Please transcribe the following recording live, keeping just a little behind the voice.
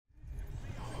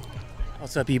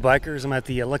What's up, e-bikers? I'm at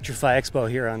the Electrify Expo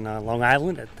here on Long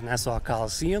Island at the Nassau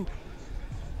Coliseum.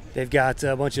 They've got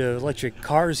a bunch of electric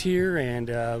cars here, and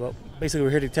basically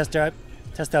we're here to test out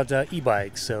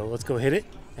e-bikes. So let's go hit it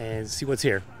and see what's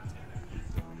here.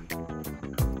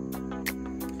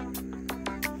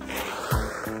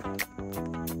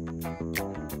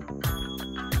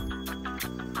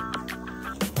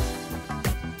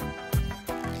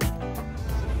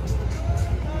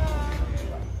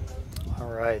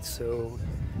 Alright, so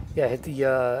yeah, hit the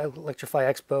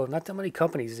Electrify Expo. Not that many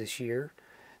companies this year.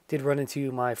 Did run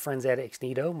into my friends at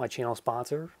Exnito, my channel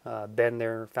sponsor. Ben,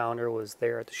 their founder, was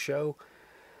there at the show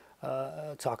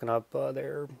talking up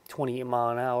their 28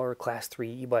 mile an hour class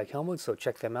 3 e-bike helmets. So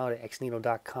check them out at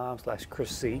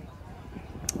exnito.com/ChrisC.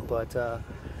 But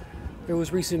there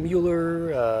was recent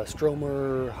Mueller,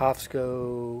 Stromer,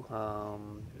 Hofsco,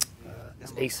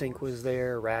 Async was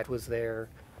there, Rad was there.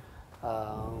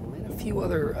 And a few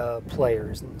other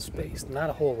players in the space. Not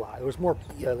a whole lot. There was more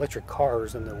electric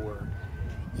cars than there were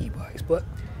e-bikes. But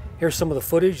here's some of the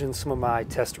footage and some of my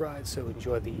test rides. So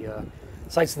enjoy the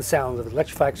sights and sounds of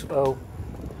Electrify Expo,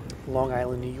 Long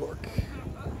Island, New York.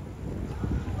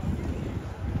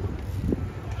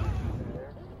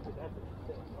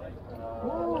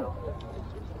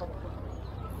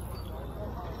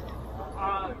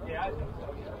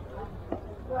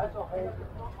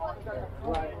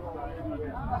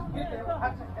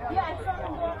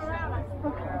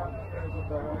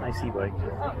 Nice e-bike.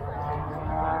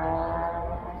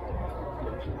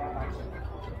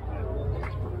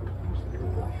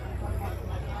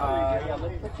 Yeah,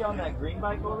 let's put you on that green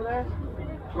bike over there.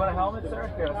 You want a helmet,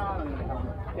 sir? Here.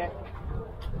 Okay.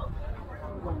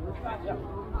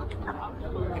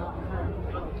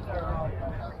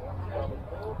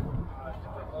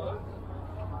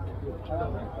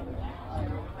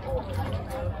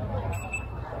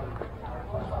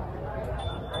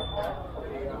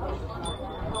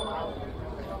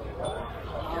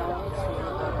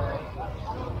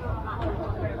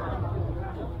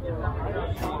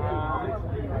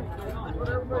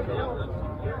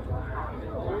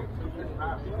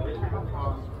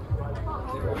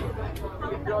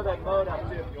 Throw that mode up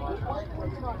too if you want. How's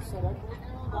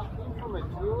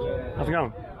it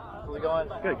going? How's it going?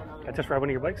 Good. Can I test ride one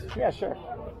of your bikes? Yeah, sure.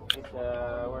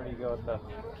 Where do you go with the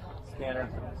scanner?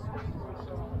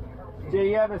 Jay,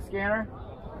 you have a scanner?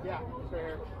 Yeah, it's right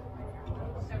here.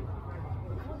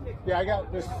 Yeah, I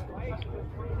got this.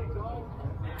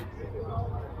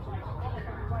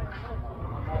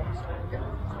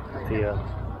 The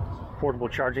portable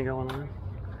charging going on.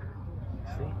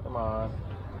 See? Come on.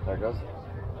 There it goes.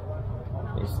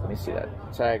 Let me see that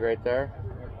tag right there.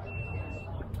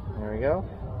 There we go.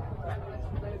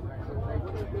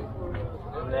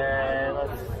 And then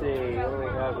let's see, what do we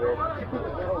have here?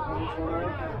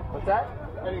 What's that?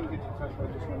 I didn't get to touch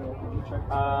ride, just wanted to check.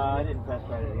 I didn't test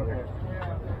ride it either.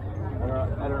 I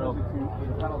don't know. Were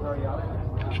the pedals already out?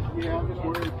 Yeah, I'm just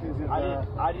worried because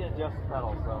I didn't adjust the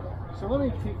pedals, So let me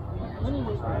wait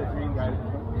for the green guy to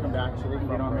come back so they can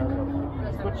get on there.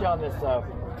 Let's put you on this.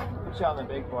 Put you on the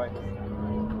big boy.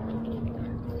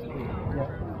 Yeah.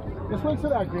 Just wait till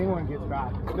that green one gets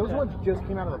back. Those ones just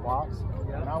came out of the box.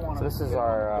 And I want So this is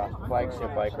our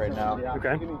flagship bike right now. Yeah.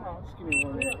 Okay. Just give me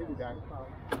 1 minute. He'll be back.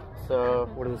 So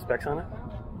What are the specs on it?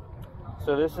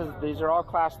 So these are all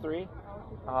class 3.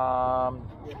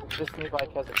 This new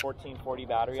bike has a 1440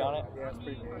 battery on it. Yeah, it's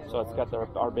pretty big. So it's got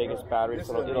our biggest battery.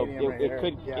 So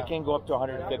it can go up to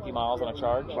 150 miles on a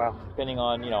charge. Wow. Depending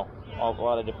on a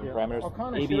lot of different parameters.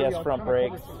 ABS front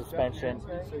brakes, suspension,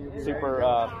 super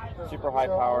high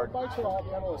powered. That's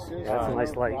a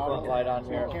nice light. Front light on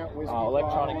here.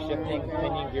 Electronic shifting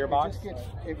pinion gearbox.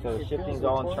 So the shifting's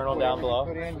all internal down below.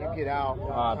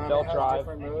 Belt drive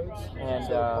and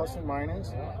plus and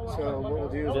minus. So what we'll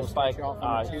do is this bike.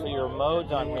 So your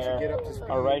modes on here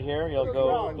are right here. You'll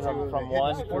go from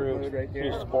 1 through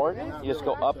sport. You just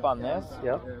go up on this.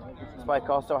 Yep. This bike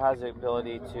also has the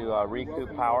ability to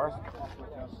recoup power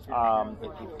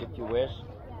if you wish,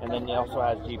 and then it also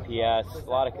has GPS.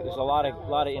 There's a lot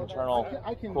of internal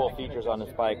cool features on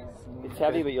this bike. It's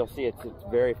heavy, but you'll see it's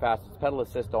very fast. It's pedal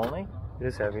assist only. It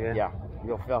is heavy, yeah. Yeah,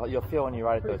 you'll feel when you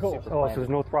ride it though. It's super Oh, plain. so there's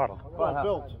no throttle. Well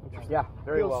built. Yeah,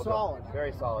 very Feels well solid. built.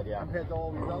 Very solid, yeah. Compared to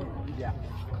all these others. Yeah.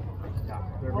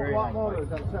 They're very What nice motor bikes. is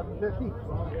that? 750?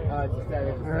 It's a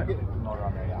second motor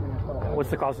on there, yeah. What's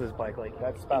the cost of this bike? Like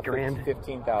That's about 8 grand?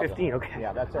 15,000. 15, okay.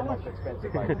 Yeah, that's our most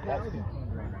expensive bike. That's 15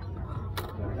 grand.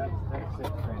 That's 6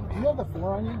 grand. Do you have the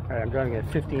floor on you? All right, I'm driving a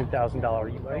 $15,000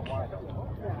 e-bike.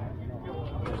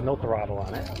 There's no throttle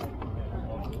on it.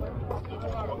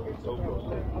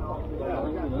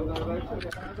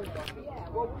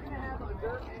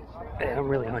 Hey, I'm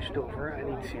really hunched over. I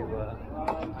need to,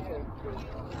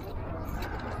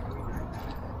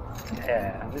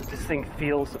 yeah, this thing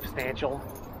feels substantial.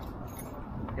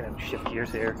 I'm gonna shift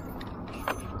gears here.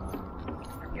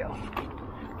 There we go.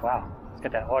 Wow, it's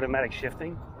got that automatic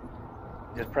shifting.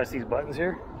 Just press these buttons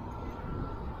here.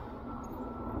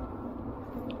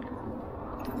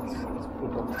 Let's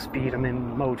move up the speed. I'm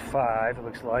in mode 5, it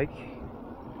looks like.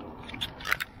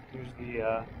 Here's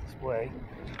the display.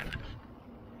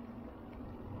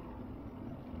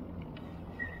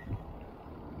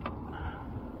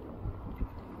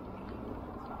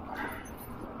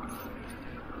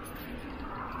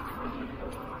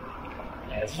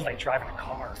 Yeah, it's like driving a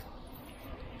car.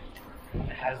 It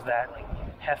has that like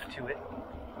heft to it.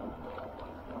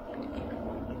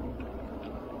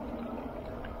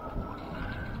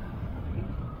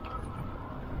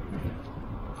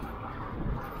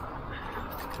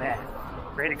 Man,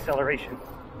 great acceleration.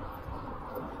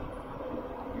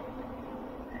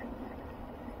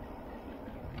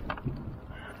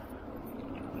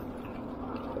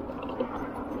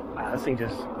 Wow, this thing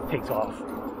just takes off.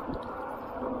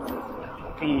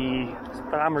 The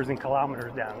speedometer's in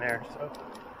kilometers down there, so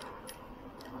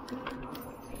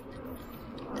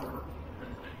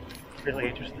really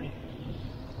interesting.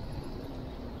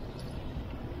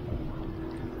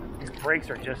 These brakes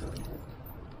are just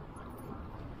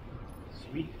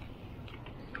sweet.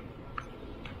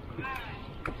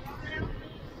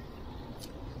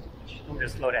 I'm gonna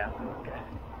slow down. Okay.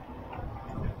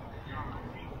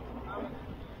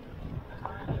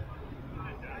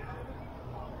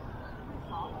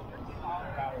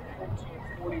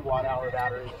 40 watt-hour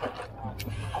battery.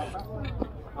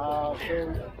 So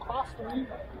class 3,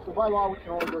 so by law we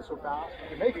can only go so fast. We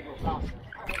can make it go faster.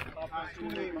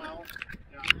 28 miles.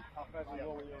 Yeah. How fast do you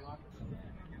go when you unlock?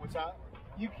 What's that?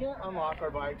 You can't unlock our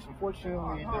bikes.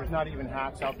 Unfortunately, there's not even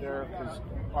hacks out there because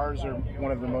ours are one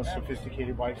of the most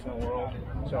sophisticated bikes in the world.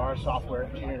 So our software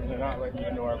engineers are not letting you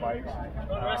into our bikes.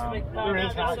 There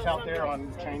is hacks out there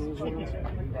on Chinese ones,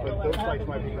 but those bikes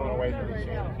might be going away pretty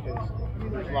soon because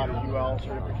there's a lot of UL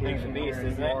certification. Beast,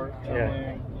 isn't it?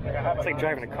 Yeah. It's like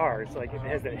driving a car. It's like it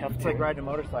has that heft. It's like riding a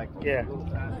motorcycle. Yeah.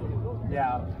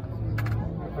 Yeah.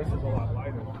 This is a lot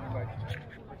lighter.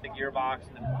 The gearbox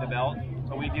and the belt,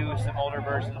 but we do some older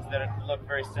versions that look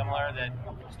very similar that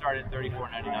start at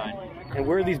 $34.99. And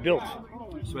where are these built?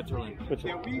 Switzerland.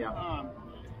 Yeah.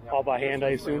 All by hand, I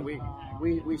assume.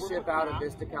 We ship out of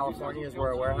Vista, California, is where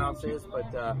our warehouse is,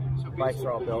 but bikes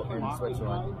are all built in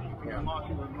Switzerland. Yeah.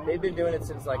 They've been doing it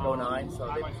since like '09, so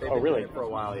they've been really? doing it for a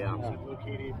while. Yeah.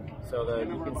 So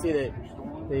you can see that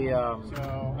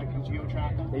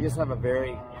they just have a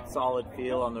very solid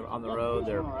feel on the road.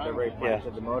 They're very planted.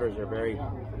 Yeah. The motors are very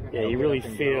you really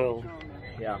feel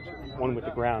one with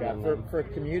the ground. Yeah, for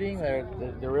commuting, they're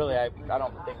really I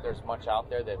don't think there's much out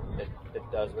there that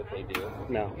does what they do.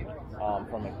 No.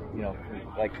 From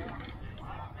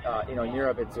in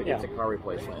Europe it's a car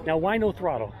replacement. Now, why no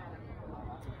throttle?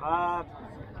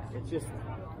 It's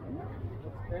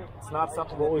not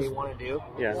something that we want to do.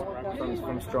 Yeah.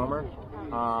 From Stromer.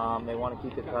 They want to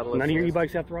keep it pedal assist. None of your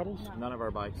e-bikes have throttles? None of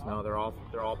our bikes. No, they're all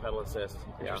pedal assist.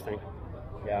 Interesting.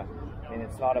 Yeah. I mean,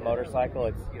 it's not a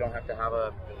motorcycle. You don't have to have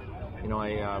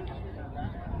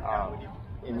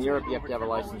in Europe you have to have a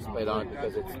license plate on it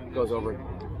because it goes over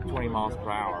 20 miles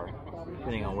per hour,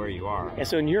 depending on where you are. And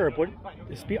so in Europe, what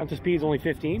the speed? Up to speed is only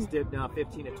 15? No,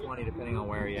 15 to 20, depending on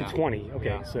where. Yeah. To 20. Okay,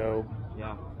 yeah. So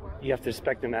you have to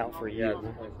spec them out for a year. Yeah, it's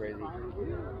kind of crazy.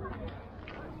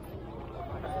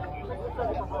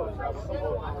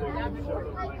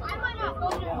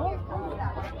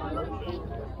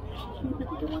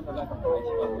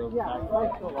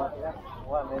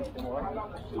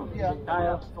 Yeah,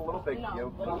 just a little bit,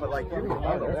 but like you're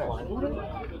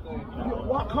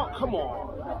come on.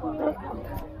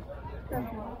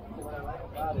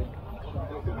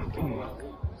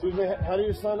 Excuse me, how do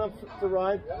you sign up to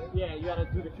ride? Yeah, you gotta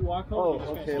do the QR code.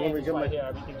 Oh, okay, let me get my... Here,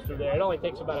 everything's through there. It only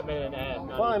takes about a minute and a half.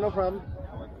 Fine, no problem.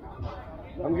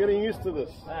 I'm getting used to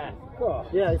this. Cool.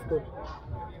 Yeah, it's good.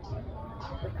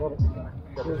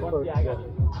 Yeah, I got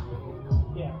it.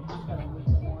 Yeah.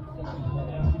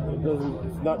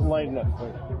 It's not light enough.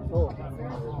 Oh.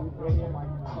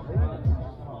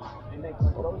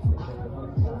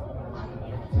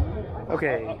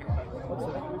 Okay.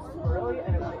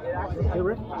 Hey,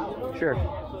 Rick? Sure.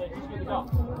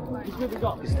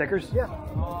 These stickers? Yeah.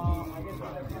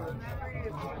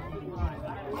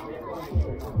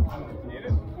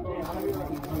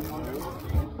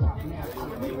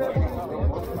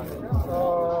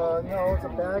 No,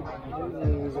 it's a bag.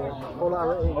 Hold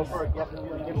on. Go for it. Yep.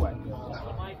 Giveaway.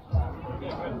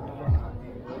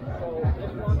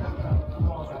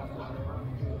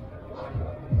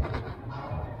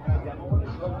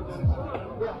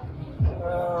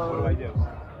 What do I do?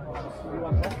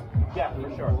 Yeah,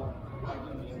 for sure.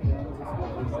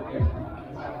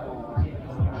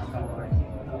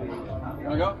 You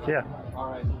wanna go? Yeah. All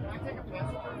right.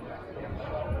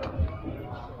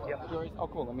 Yep. Oh,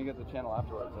 cool. Let me get the channel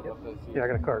afterwards. I'd love to see. Yeah, I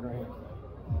got a card right here.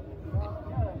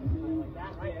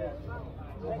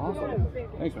 Awesome.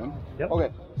 Thanks, man. Yep.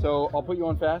 Okay, so I'll put you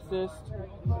on fastest.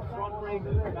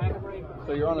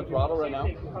 So you're on the throttle right now.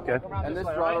 Okay. And this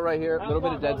throttle right here, a little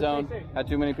bit of dead zone. Had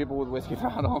too many people with whiskey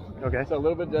throttle. Okay. So a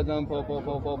little bit of dead zone, pull, pull,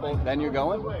 pull, pull, pull. Then you're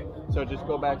going. So just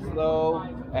go back slow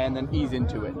and then ease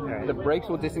into it. Right. The brakes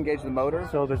will disengage the motor.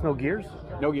 So there's no gears?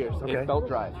 No gears. Okay. It's belt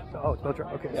drive. Oh, it's belt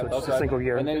drive. Okay, Yeah, so belt it's just a drive. single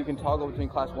gear. And then you can toggle between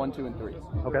class 1, 2, and 3.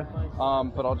 Okay.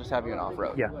 But I'll just have you in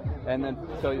off-road. Yeah. And then,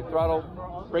 so your throttle,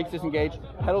 brakes disengage,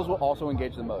 pedals will also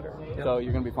engage the motor. Yep. So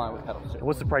you're going to be fine with pedals too.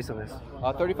 What's the price on this?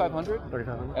 3,500.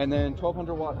 3,500. And then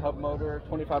 1,200 watt hub motor,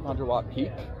 2,500 watt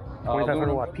peak.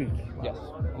 2,500 watt peak. Yes.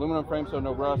 Aluminum frame, so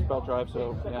no rust, belt drive,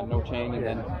 so yeah, no chain, and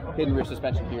then hidden rear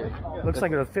suspension here. Looks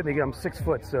like it'll fit me. I'm 6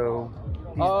 foot, so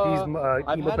these I've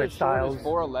had e-moped as short styles. as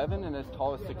 4'11" and as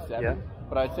tall as 6'7". Yeah.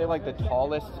 But I'd say like the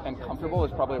tallest and comfortable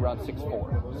is probably around 6'4",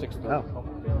 6'3".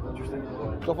 Oh, interesting.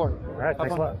 Go for it. All right,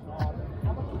 thanks a lot.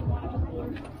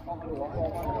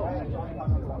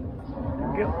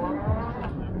 Good.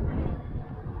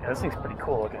 Yeah, this thing's pretty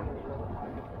cool looking.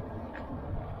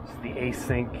 This is the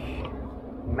async,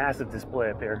 massive display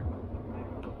up here.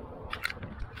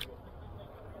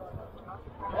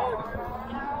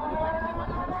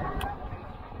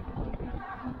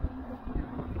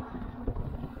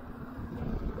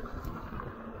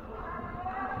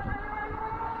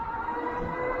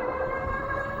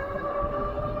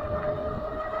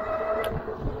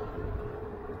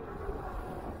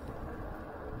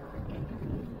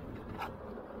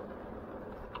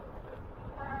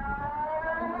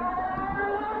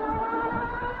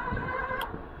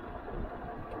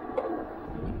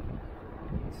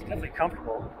 It's definitely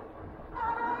comfortable.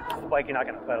 It's the bike you're not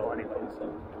going to pedal anyway, so.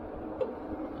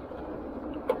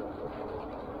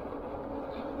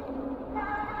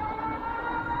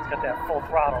 It's got that full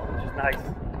throttle, which is nice.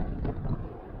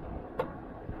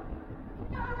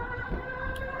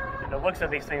 And the looks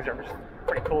of these things are just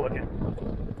pretty cool looking.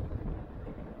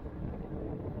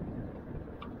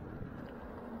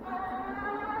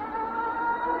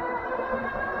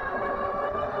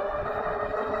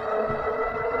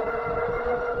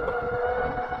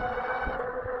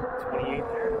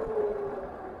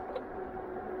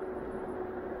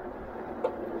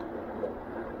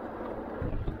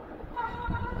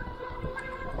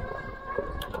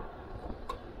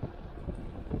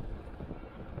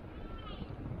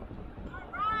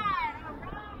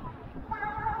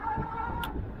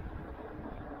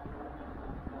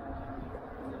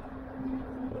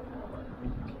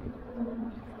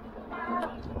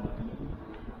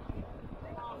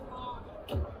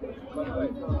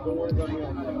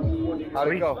 How'd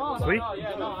it go? Sweet.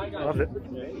 Loved it.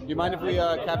 Do you mind if we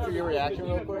capture your reaction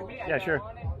real quick? Yeah, sure.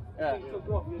 Yeah.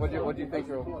 What do you think,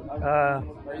 real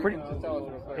quick? Pretty, Just tell us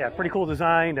real quick. yeah, pretty cool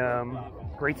design.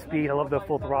 Great speed. I love the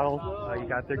full throttle you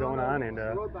got there going on, and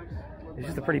it's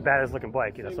just a pretty badass looking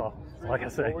bike. That's all I can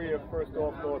say. What were your first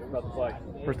off thoughts about the bike?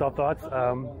 First off thoughts,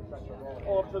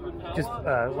 just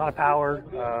a lot of power.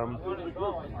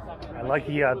 I like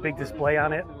the big display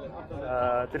on it.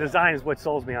 The design is what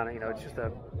souls me on it. You know, it's just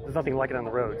there's nothing like it on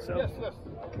the road. So.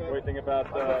 What do you think about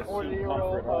seat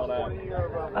comfort, all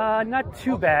that? Not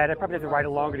too bad. I probably have to ride it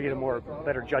longer to get a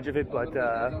better judge of it, but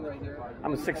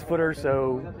I'm a 6-footer,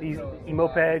 so these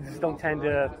e-mopeds don't tend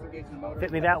to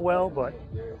fit me that well, but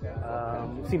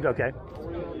it seemed okay.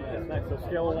 That's nice. So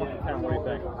scale of 1 to 10, what do you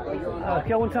think?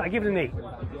 Scale 1 to 10, I give it an 8.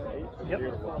 Yep.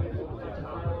 Beautiful.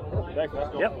 Thanks, man.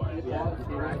 Yep.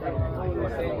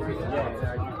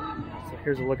 So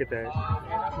here's a look at that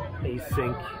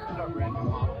async.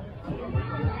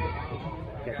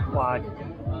 Got quad.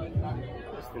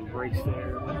 This thing brakes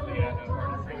there.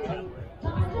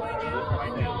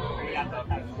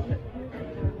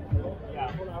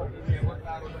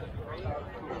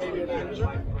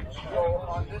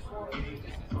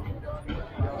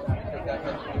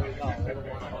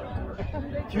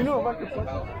 Do you know if I could put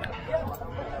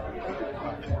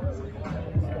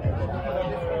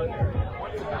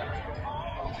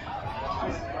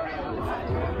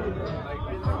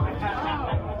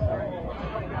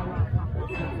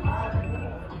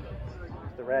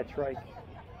The Rad Trike.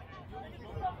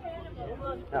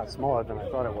 Now it's smaller than I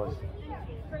thought it was.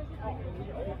 Yeah,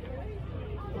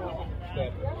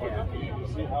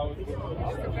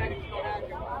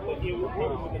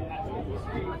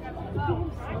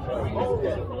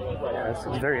 it's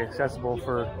very accessible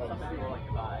for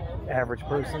average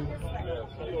person.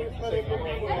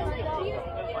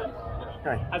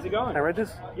 Hi. How's it going? Can I read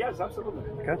this? Yes, absolutely.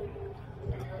 Okay.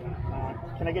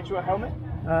 Can I get you a helmet?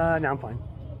 No, I'm fine.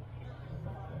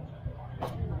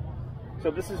 So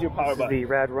this is your power This is button. the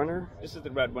Rad Runner This is the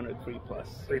Red Runner 3 Plus.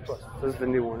 3 Plus. This is the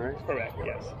new one, right? Correct,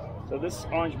 yes. So this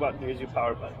orange button here is your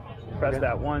power button. Press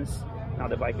that once. Now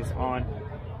the bike is on.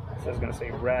 So it's going to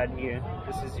say Rad here.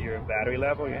 This is your battery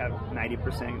level. You have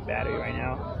 90% battery right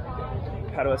now.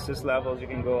 Pedal assist levels, you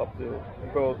can go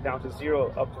down to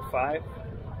 0 up to 5.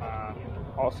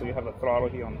 Also, you have a throttle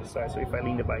here on the side. So if I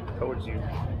lean the bike towards you,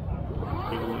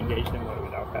 you can engage the motor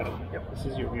without pedaling. Yep. This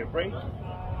is your rear brake.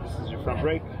 This is your front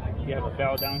brake. You have a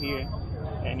bell down here,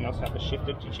 and you also have a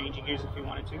shifter to change your gears if you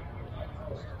wanted to.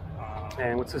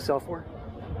 And what's this sell for?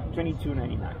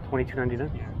 $22.99. $22.99?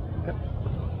 Yeah. Yep.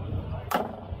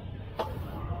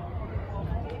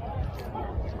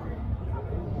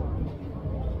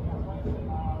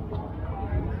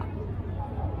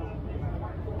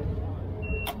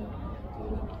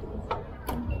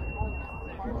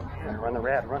 Run the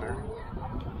Rad Runner.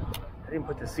 I didn't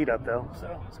put the seat up though, so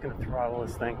I'm just gonna throttle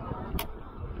this thing.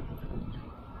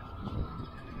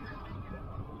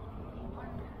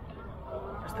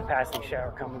 Just the passing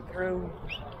shower coming through.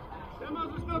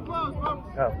 Demos are still closed, folks.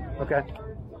 Oh, okay.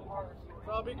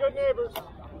 So I'll be good neighbors.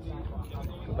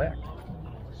 Go back.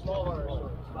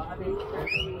 Smaller.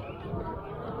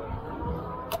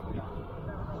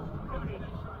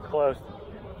 Closed.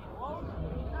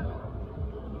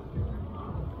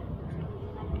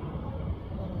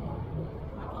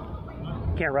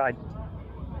 Can't ride.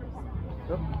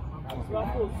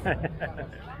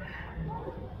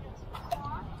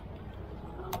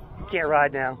 Can't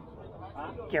ride now.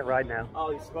 Can't ride now.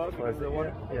 Oh, it's closed because they want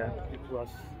it? Yeah. Plus,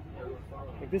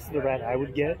 like this is the Rad I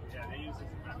would get.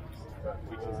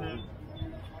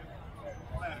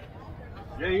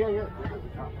 Yeah.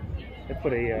 I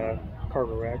put a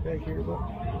cargo rack back here, but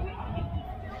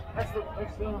That's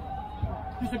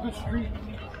just a good street.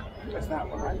 That's that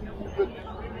one, right? Good.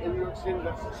 In New York City,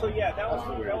 that's. So yeah, that was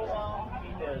the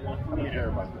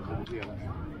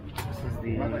this is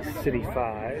the City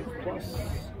 5 Plus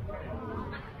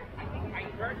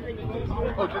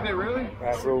Oh, did they really?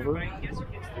 Rad Rover.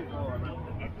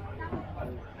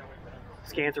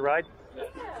 Scan to ride. Yeah,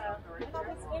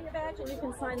 scan your badge and you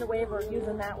can sign the waiver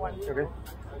using that one. Okay.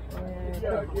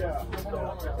 Yeah.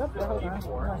 Oh, hold on. I'm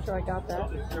not sure I got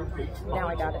that. Now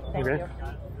I got it. Thank Okay. you.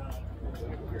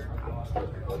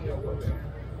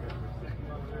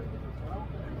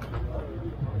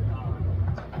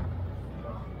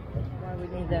 Why we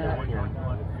need that?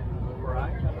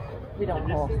 We don't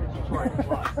call.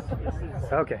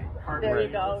 Okay. There you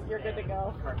go. You're good to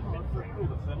go.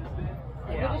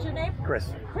 What is your name?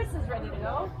 Chris. Chris is ready to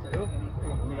go.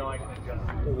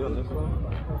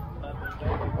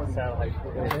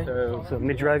 So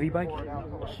mid-drive e-bike.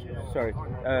 Sorry,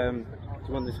 do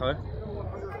you want this high?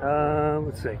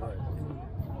 Let's see.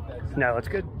 No, that's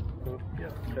good.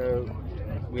 So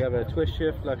we have a twist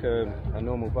shift like a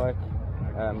normal bike.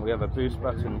 We have a boost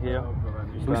button here.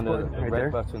 Just Boost around the button, right red there.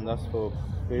 button, that's for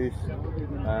boost.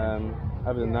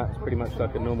 Other than that, it's pretty much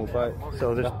like a normal bike.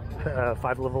 So there's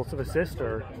 5 levels of assist,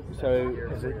 or So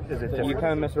is it you different?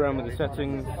 can mess around with the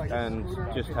settings and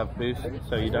just have boost,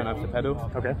 so you don't have to pedal.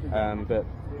 Okay. But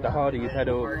the harder you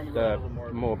pedal, the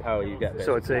more power you get.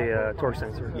 So it's a torque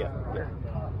sensor. Yeah.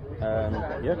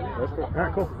 Yeah, that's it. All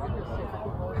right, cool.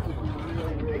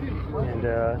 And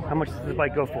how much does the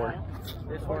bike go for?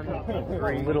 This one,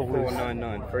 A little loose.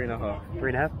 499, 3.5.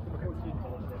 3.5.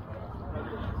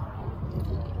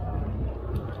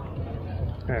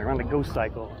 All right, we're on the Ghost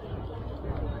Cycle.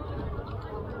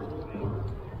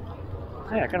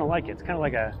 Yeah, I kind of like it. It's kind of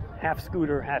like a half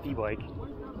scooter, half e-bike.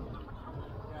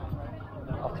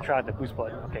 I'll have to try the boost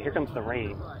button. Okay, here comes the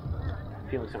rain.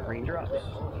 Feeling some raindrops. It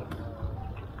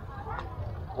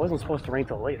wasn't supposed to rain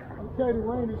till later. Okay, the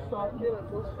rain is starting.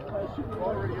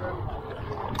 Already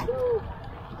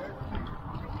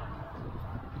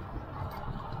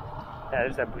Yeah,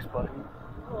 there's that boost button.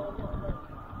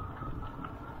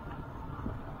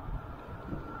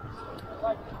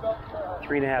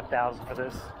 $3,500 for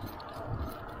this.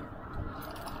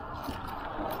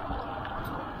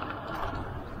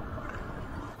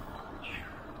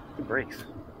 Good brakes.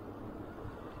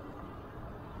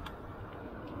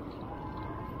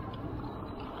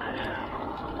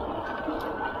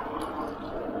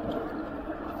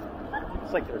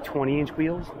 It's like they're 20-inch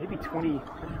wheels, maybe 20.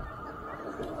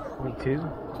 22.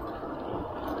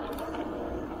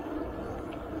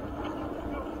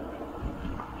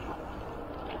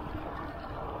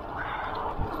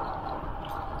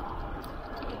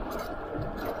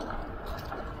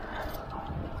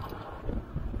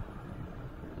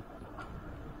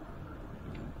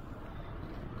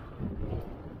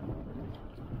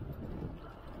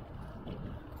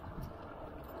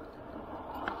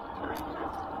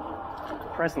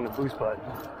 Pressing the boost button.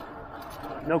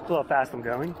 No clue how fast I'm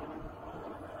going.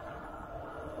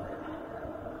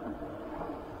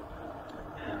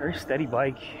 Very steady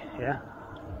bike, yeah.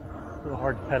 A little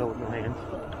hard to pedal with no hands.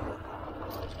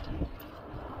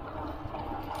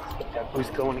 Let's get that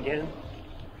boost going again.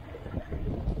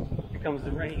 Here comes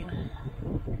the rain.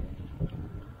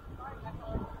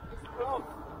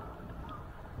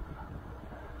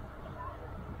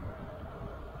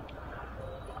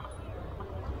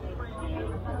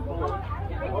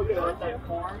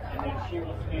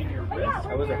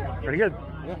 How was it? Pretty good.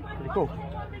 Yeah. Pretty cool.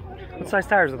 What size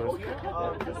tires are those?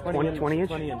 20 inch? 20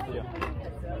 inch, yeah.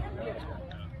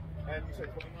 And you said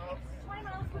 20 miles? 20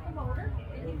 miles with the motor,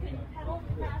 and you can pedal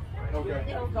faster.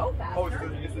 Okay. It'll go faster. Oh, is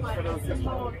this for those systems?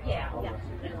 Yeah, yeah.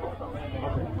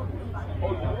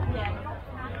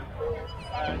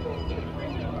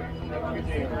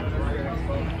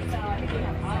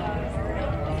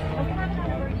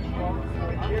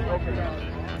 Okay.